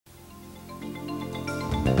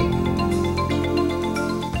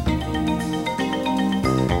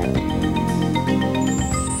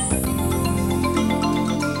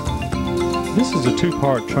is a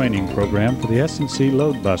two-part training program for the S&C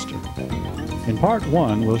Loadbuster. In Part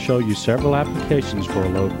 1, we'll show you several applications for a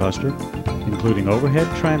Loadbuster, including overhead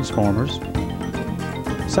transformers,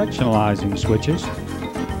 sectionalizing switches,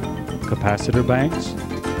 capacitor banks,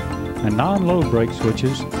 and non-load break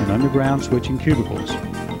switches and underground switching cubicles.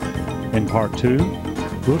 In Part 2,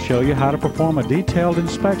 we'll show you how to perform a detailed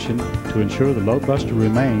inspection to ensure the Loadbuster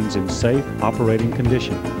remains in safe operating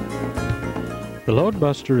condition. The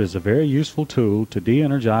Loadbuster is a very useful tool to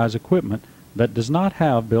de-energize equipment that does not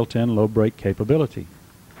have built-in load break capability.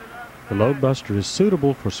 The Loadbuster is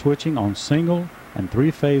suitable for switching on single and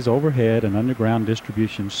three-phase overhead and underground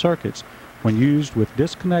distribution circuits when used with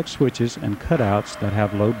disconnect switches and cutouts that have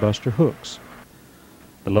Loadbuster hooks.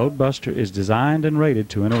 The Loadbuster is designed and rated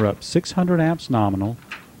to interrupt 600 amps nominal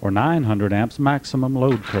or 900 amps maximum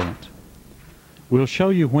load current. We'll show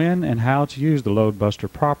you when and how to use the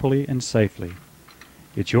Loadbuster properly and safely.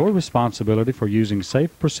 It's your responsibility for using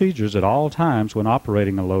safe procedures at all times when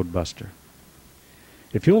operating a Loadbuster.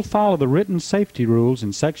 If you'll follow the written safety rules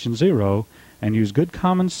in Section 0 and use good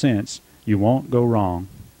common sense, you won't go wrong.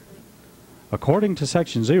 According to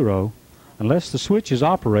Section 0, unless the switch is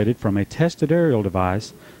operated from a tested aerial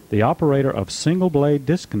device, the operator of single-blade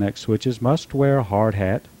disconnect switches must wear a hard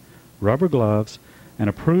hat, rubber gloves, and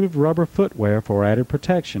approved rubber footwear for added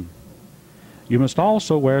protection. You must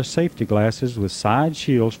also wear safety glasses with side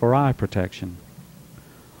shields for eye protection.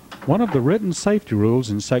 One of the written safety rules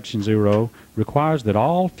in Section 0 requires that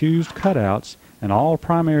all fused cutouts and all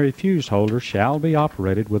primary fuse holders shall be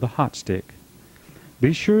operated with a hot stick.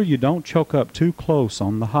 Be sure you don't choke up too close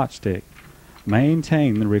on the hot stick.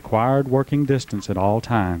 Maintain the required working distance at all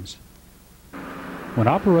times. When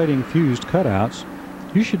operating fused cutouts,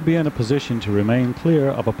 you should be in a position to remain clear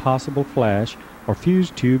of a possible flash or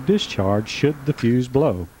fuse tube discharge should the fuse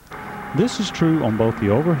blow. This is true on both the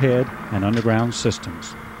overhead and underground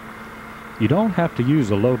systems. You don't have to use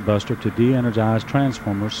a Loadbuster to de-energize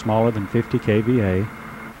transformers smaller than 50 kVA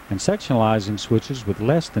and sectionalizing switches with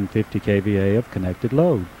less than 50 kVA of connected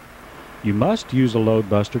load. You must use a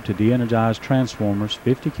Loadbuster to de-energize transformers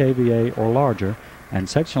 50 kVA or larger and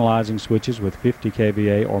sectionalizing switches with 50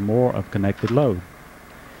 kVA or more of connected load.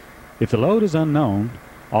 If the load is unknown,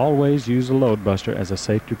 always use a Loadbuster as a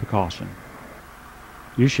safety precaution.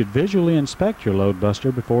 You should visually inspect your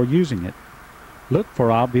Loadbuster before using it. Look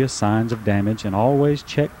for obvious signs of damage and always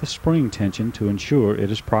check the spring tension to ensure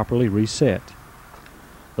it is properly reset.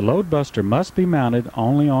 The Loadbuster must be mounted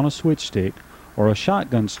only on a switch stick or a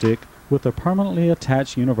shotgun stick with a permanently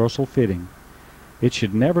attached universal fitting. It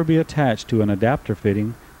should never be attached to an adapter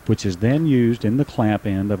fitting, which is then used in the clamp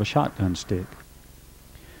end of a shotgun stick.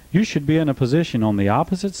 You should be in a position on the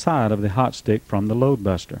opposite side of the hot stick from the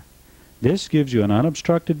Loadbuster. This gives you an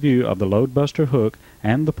unobstructed view of the Loadbuster hook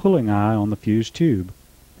and the pulling eye on the fuse tube.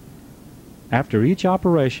 After each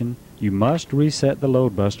operation, you must reset the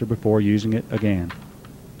Loadbuster before using it again.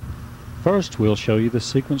 First, we'll show you the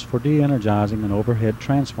sequence for de-energizing an overhead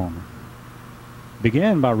transformer.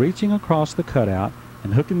 Begin by reaching across the cutout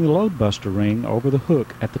and hooking the Loadbuster ring over the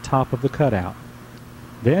hook at the top of the cutout.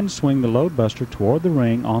 Then swing the Loadbuster toward the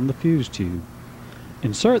ring on the fuse tube.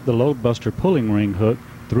 Insert the Loadbuster pulling ring hook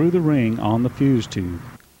through the ring on the fuse tube.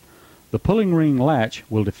 The pulling ring latch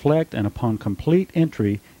will deflect, and upon complete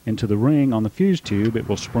entry into the ring on the fuse tube it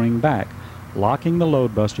will spring back, locking the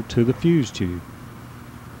Loadbuster to the fuse tube.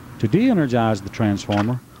 To de-energize the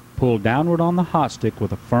transformer, pull downward on the hot stick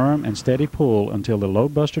with a firm and steady pull until the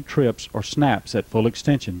Loadbuster trips or snaps at full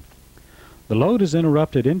extension. The load is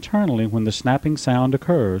interrupted internally when the snapping sound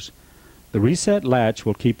occurs. The reset latch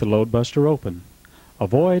will keep the Loadbuster open.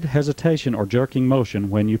 Avoid hesitation or jerking motion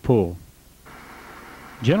when you pull.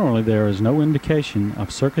 Generally, there is no indication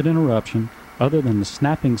of circuit interruption other than the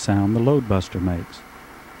snapping sound the Loadbuster makes.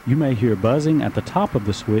 You may hear buzzing at the top of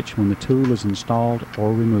the switch when the tool is installed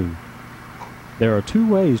or removed. There are two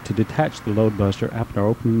ways to detach the Loadbuster after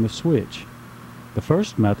opening the switch. The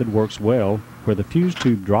first method works well where the fuse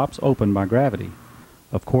tube drops open by gravity.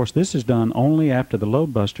 Of course, this is done only after the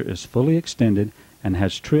Loadbuster is fully extended and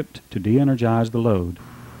has tripped to de-energize the load.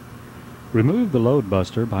 Remove the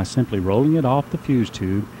Loadbuster by simply rolling it off the fuse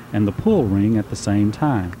tube and the pull ring at the same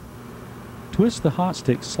time. Twist the hot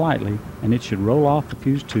stick slightly and it should roll off the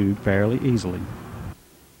fuse tube fairly easily.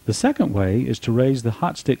 The second way is to raise the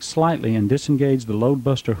hot stick slightly and disengage the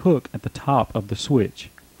Loadbuster hook at the top of the switch.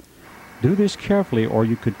 Do this carefully or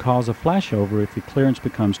you could cause a flashover if the clearance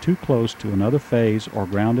becomes too close to another phase or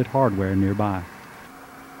grounded hardware nearby.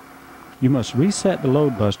 You must reset the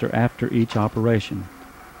Loadbuster after each operation.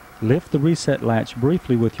 Lift the reset latch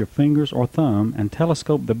briefly with your fingers or thumb and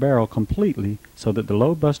telescope the barrel completely so that the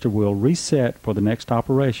Loadbuster will reset for the next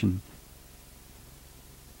operation.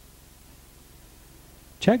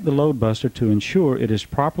 Check the Loadbuster to ensure it is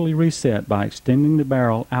properly reset by extending the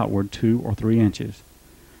barrel outward 2 or 3 inches.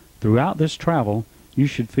 Throughout this travel, you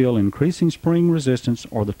should feel increasing spring resistance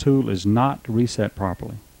or the tool is not reset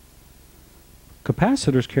properly.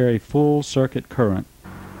 Capacitors carry full circuit current.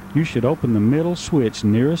 You should open the middle switch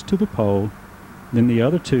nearest to the pole, then the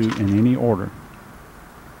other two in any order.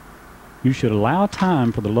 You should allow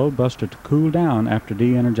time for the Loadbuster to cool down after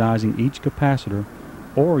de-energizing each capacitor,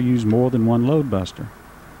 or use more than one Loadbuster,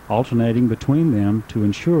 alternating between them to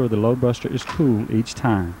ensure the Loadbuster is cool each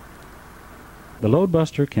time. The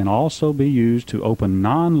Loadbuster can also be used to open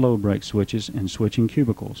non-load break switches in switching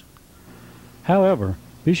cubicles. However,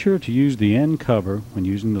 be sure to use the end cover when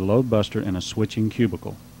using the Loadbuster in a switching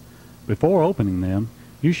cubicle. Before opening them,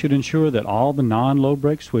 you should ensure that all the non-load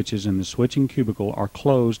break switches in the switching cubicle are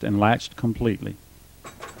closed and latched completely.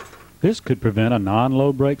 This could prevent a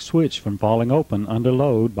non-load break switch from falling open under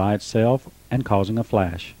load by itself and causing a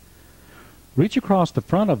flash. Reach across the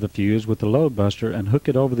front of the fuse with the Loadbuster and hook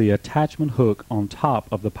it over the attachment hook on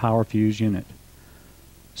top of the power fuse unit.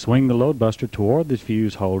 Swing the Loadbuster toward the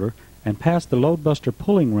fuse holder and pass the Loadbuster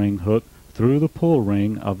pulling ring hook through the pull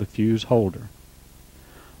ring of the fuse holder.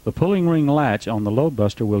 The pulling ring latch on the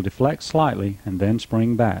Loadbuster will deflect slightly and then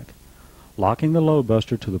spring back, locking the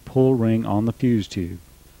Loadbuster to the pull ring on the fuse tube.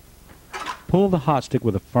 Pull the hot stick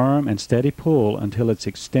with a firm and steady pull until it's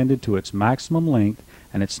extended to its maximum length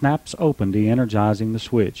and it snaps open, de-energizing the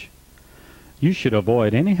switch. You should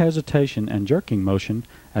avoid any hesitation and jerking motion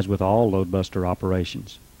as with all Loadbuster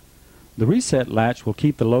operations. The reset latch will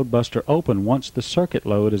keep the Loadbuster open once the circuit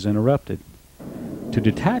load is interrupted. To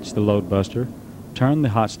detach the Loadbuster, turn the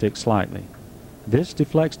hot stick slightly. This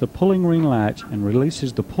deflects the pulling ring latch and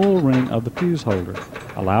releases the pull ring of the fuse holder,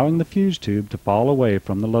 allowing the fuse tube to fall away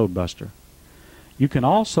from the Loadbuster. You can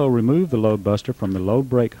also remove the Loadbuster from the load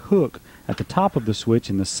break hook at the top of the switch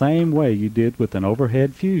in the same way you did with an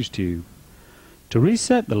overhead fuse tube. To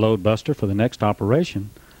reset the Loadbuster for the next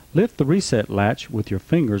operation, lift the reset latch with your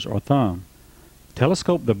fingers or thumb.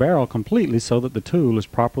 Telescope the barrel completely so that the tool is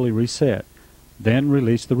properly reset. Then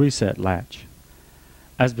release the reset latch.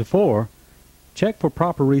 As before, check for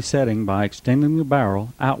proper resetting by extending the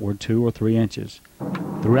barrel outward 2 or 3 inches.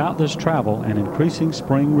 Throughout this travel, an increasing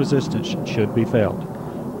spring resistance should be felt,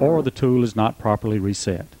 or the tool is not properly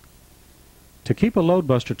reset. To keep a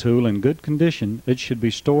Loadbuster tool in good condition, it should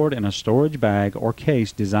be stored in a storage bag or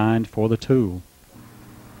case designed for the tool.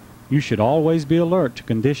 You should always be alert to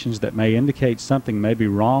conditions that may indicate something may be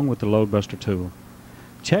wrong with the Loadbuster tool.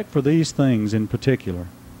 Check for these things in particular: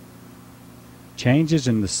 changes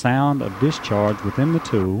in the sound of discharge within the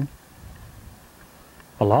tool,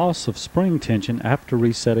 a loss of spring tension after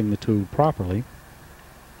resetting the tool properly,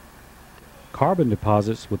 carbon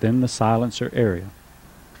deposits within the silencer area.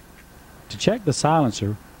 To check the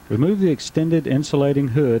silencer, remove the extended insulating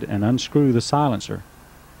hood and unscrew the silencer.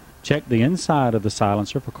 Check the inside of the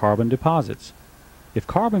silencer for carbon deposits. If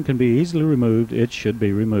carbon can be easily removed, it should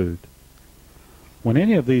be removed. When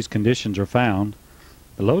any of these conditions are found,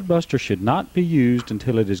 the Loadbuster should not be used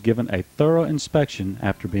until it is given a thorough inspection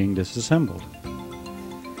after being disassembled.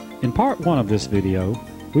 In part 1 of this video,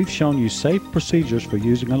 we've shown you safe procedures for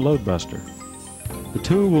using a Loadbuster. The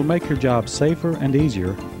tool will make your job safer and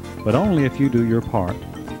easier, but only if you do your part.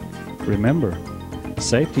 Remember,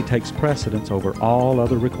 safety takes precedence over all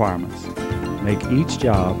other requirements. Make each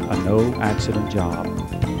job a no-accident job.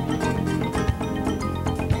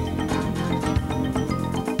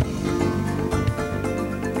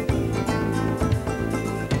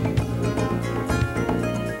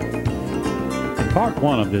 In part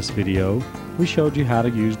 1 of this video, we showed you how to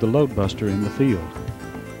use the Loadbuster in the field.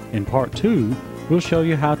 In part 2, we'll show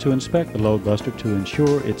you how to inspect the Loadbuster to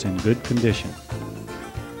ensure it's in good condition.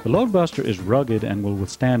 The Loadbuster is rugged and will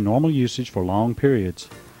withstand normal usage for long periods.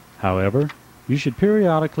 However, you should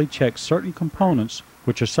periodically check certain components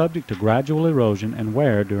which are subject to gradual erosion and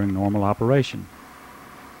wear during normal operation.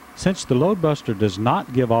 Since the Loadbuster does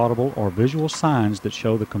not give audible or visual signs that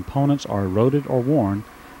show the components are eroded or worn,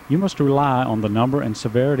 you must rely on the number and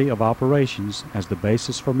severity of operations as the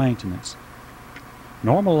basis for maintenance.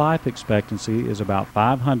 Normal life expectancy is about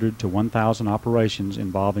 500 to 1,000 operations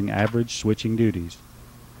involving average switching duties.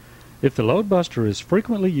 If the Loadbuster is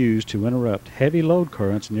frequently used to interrupt heavy load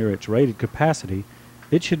currents near its rated capacity,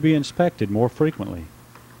 it should be inspected more frequently.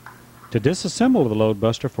 To disassemble the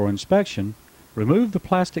Loadbuster for inspection, remove the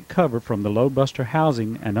plastic cover from the Loadbuster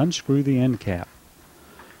housing and unscrew the end cap.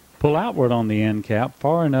 Pull outward on the end cap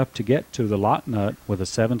far enough to get to the lock nut with a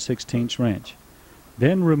 7/16 wrench.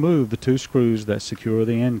 Then remove the 2 screws that secure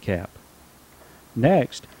the end cap.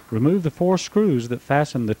 Next, remove the 4 screws that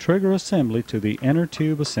fasten the trigger assembly to the inner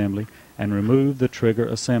tube assembly and remove the trigger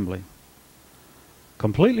assembly.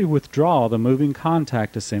 Completely withdraw the moving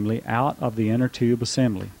contact assembly out of the inner tube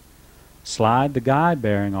assembly. Slide the guide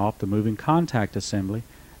bearing off the moving contact assembly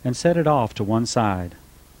and set it off to one side.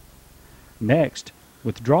 Next,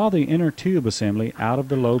 withdraw the inner tube assembly out of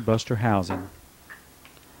the Loadbuster housing.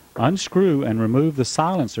 Unscrew and remove the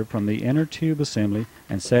silencer from the inner tube assembly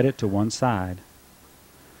and set it to one side.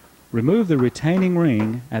 Remove the retaining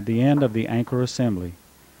ring at the end of the anchor assembly.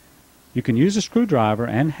 You can use a screwdriver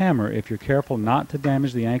and hammer if you're careful not to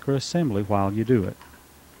damage the anchor assembly while you do it.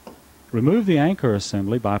 Remove the anchor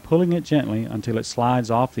assembly by pulling it gently until it slides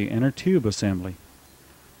off the inner tube assembly.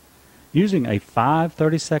 Using a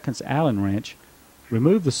 5/32 Allen wrench,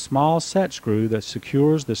 remove the small set screw that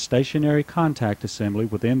secures the stationary contact assembly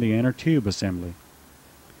within the inner tube assembly.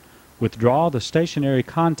 Withdraw the stationary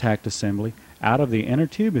contact assembly out of the inner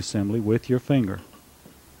tube assembly with your finger.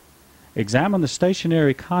 Examine the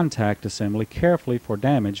stationary contact assembly carefully for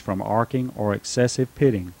damage from arcing or excessive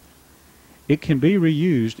pitting. It can be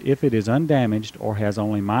reused if it is undamaged or has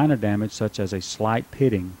only minor damage such as a slight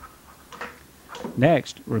pitting.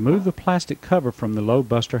 Next, remove the plastic cover from the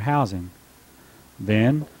Loadbuster housing.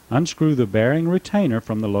 Then, unscrew the bearing retainer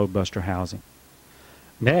from the Loadbuster housing.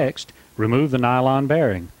 Next, remove the nylon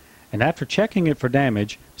bearing, and after checking it for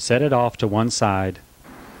damage, set it off to one side.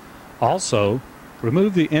 Also,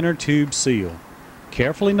 remove the inner tube seal,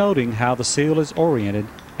 carefully noting how the seal is oriented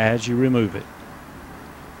as you remove it.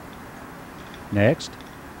 Next,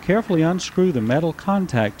 carefully unscrew the metal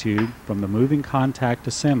contact tube from the moving contact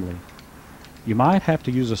assembly. You might have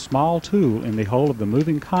to use a small tool in the hole of the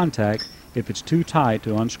moving contact if it's too tight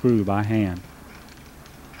to unscrew by hand.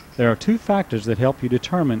 There are 2 factors that help you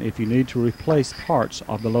determine if you need to replace parts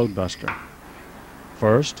of the Loadbuster.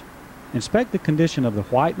 First, inspect the condition of the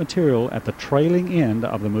white material at the trailing end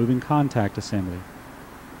of the moving contact assembly.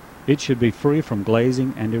 It should be free from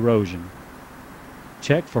glazing and erosion.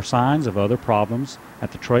 Check for signs of other problems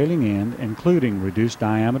at the trailing end, including reduced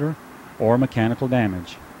diameter or mechanical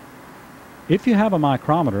damage. If you have a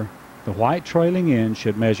micrometer, the white trailing end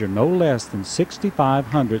should measure no less than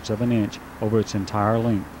 65/100ths of an inch over its entire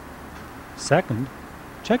length. Second,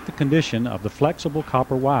 check the condition of the flexible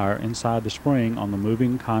copper wire inside the spring on the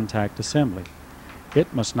moving contact assembly.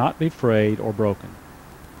 It must not be frayed or broken.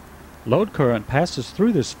 Load current passes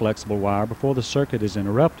through this flexible wire before the circuit is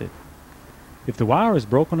interrupted. If the wire is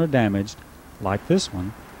broken or damaged, like this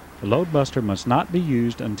one, the Loadbuster must not be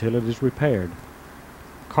used until it is repaired.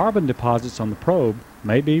 Carbon deposits on the probe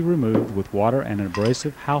may be removed with water and an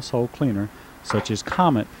abrasive household cleaner such as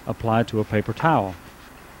Comet applied to a paper towel.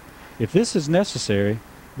 If this is necessary,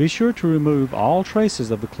 be sure to remove all traces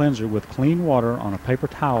of the cleanser with clean water on a paper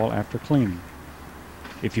towel after cleaning.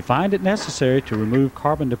 If you find it necessary to remove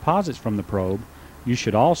carbon deposits from the probe, you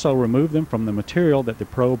should also remove them from the material that the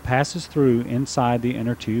probe passes through inside the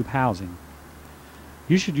inner tube housing.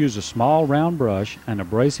 You should use a small round brush and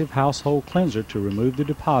abrasive household cleanser to remove the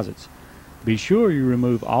deposits. Be sure you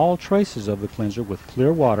remove all traces of the cleanser with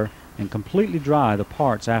clear water and completely dry the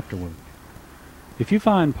parts afterward. If you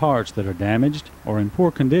find parts that are damaged or in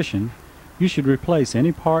poor condition, you should replace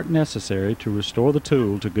any part necessary to restore the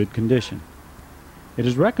tool to good condition. It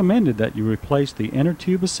is recommended that you replace the inner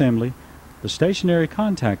tube assembly, the stationary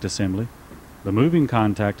contact assembly, the moving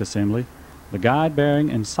contact assembly, the guide bearing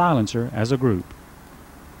and silencer as a group.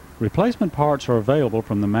 Replacement parts are available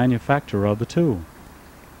from the manufacturer of the tool.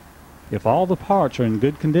 If all the parts are in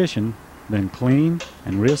good condition, then clean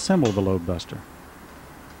and reassemble the Loadbuster.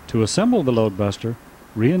 To assemble the Loadbuster,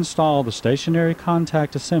 reinstall the stationary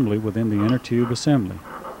contact assembly within the inner tube assembly.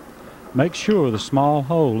 Make sure the small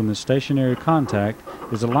hole in the stationary contact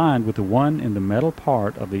is aligned with the one in the metal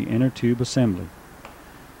part of the inner tube assembly.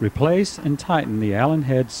 Replace and tighten the Allen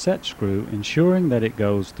head set screw, ensuring that it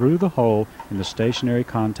goes through the hole in the stationary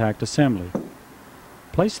contact assembly.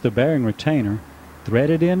 Place the bearing retainer,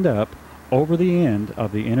 threaded end up, over the end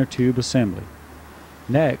of the inner tube assembly.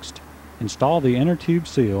 Next, install the inner tube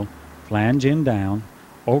seal, flange end down,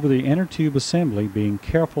 over the inner tube assembly, being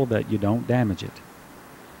careful that you don't damage it.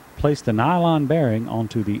 Place the nylon bearing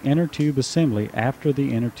onto the inner tube assembly after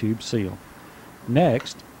the inner tube seal.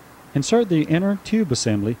 Next, insert the inner tube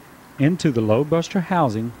assembly into the Loadbuster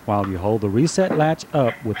housing while you hold the reset latch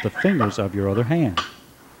up with the fingers of your other hand.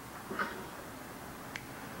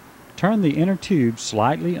 Turn the inner tube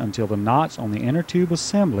slightly until the notch on the inner tube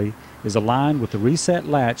assembly is aligned with the reset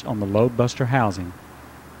latch on the Loadbuster housing.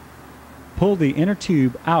 Pull the inner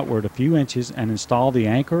tube outward a few inches and install the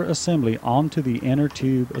anchor assembly onto the inner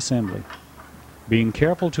tube assembly, being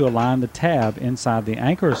careful to align the tab inside the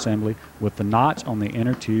anchor assembly with the notch on the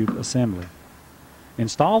inner tube assembly.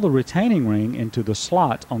 Install the retaining ring into the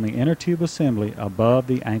slot on the inner tube assembly above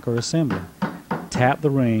the anchor assembly. Tap the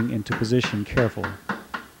ring into position carefully.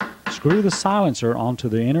 Screw the silencer onto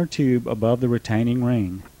the inner tube above the retaining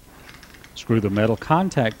ring. Screw the metal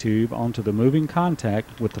contact tube onto the moving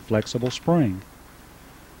contact with the flexible spring.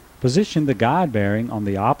 Position the guide bearing on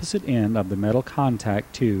the opposite end of the metal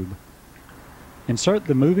contact tube. Insert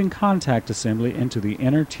the moving contact assembly into the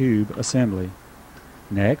inner tube assembly.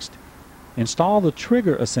 Next, install the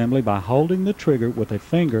trigger assembly by holding the trigger with a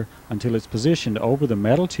finger until it's positioned over the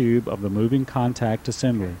metal tube of the moving contact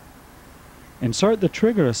assembly. Insert the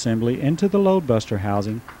trigger assembly into the Loadbuster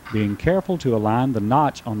housing, being careful to align the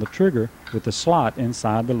notch on the trigger with the slot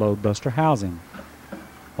inside the Loadbuster housing.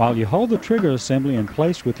 While you hold the trigger assembly in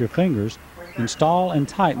place with your fingers, install and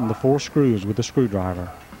tighten the 4 screws with a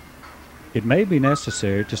screwdriver. It may be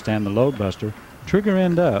necessary to stand the Loadbuster trigger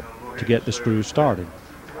end up to get the screws started.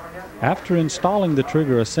 After installing the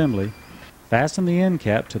trigger assembly, fasten the end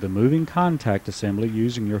cap to the moving contact assembly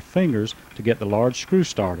using your fingers to get the large screw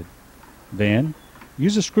started. Then,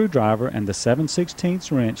 use a screwdriver and the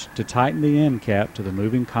 7/16 wrench to tighten the end cap to the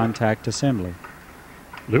moving contact assembly.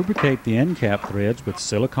 Lubricate the end cap threads with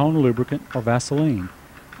silicone lubricant or Vaseline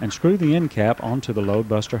and screw the end cap onto the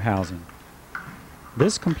Loadbuster housing.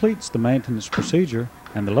 This completes the maintenance procedure,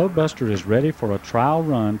 and the Loadbuster is ready for a trial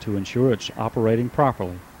run to ensure it's operating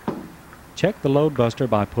properly. Check the Loadbuster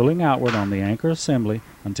by pulling outward on the anchor assembly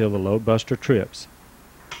until the Loadbuster trips.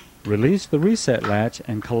 Release the reset latch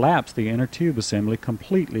and collapse the inner tube assembly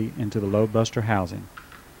completely into the Loadbuster housing.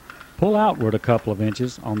 Pull outward a couple of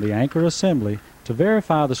inches on the anchor assembly to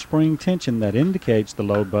verify the spring tension that indicates the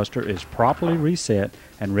Loadbuster is properly reset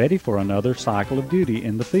and ready for another cycle of duty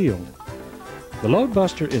in the field. The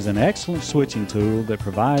Loadbuster is an excellent switching tool that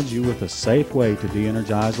provides you with a safe way to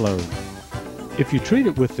de-energize load. If you treat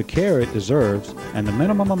it with the care it deserves and the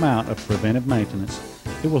minimum amount of preventive maintenance,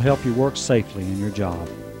 it will help you work safely in your job.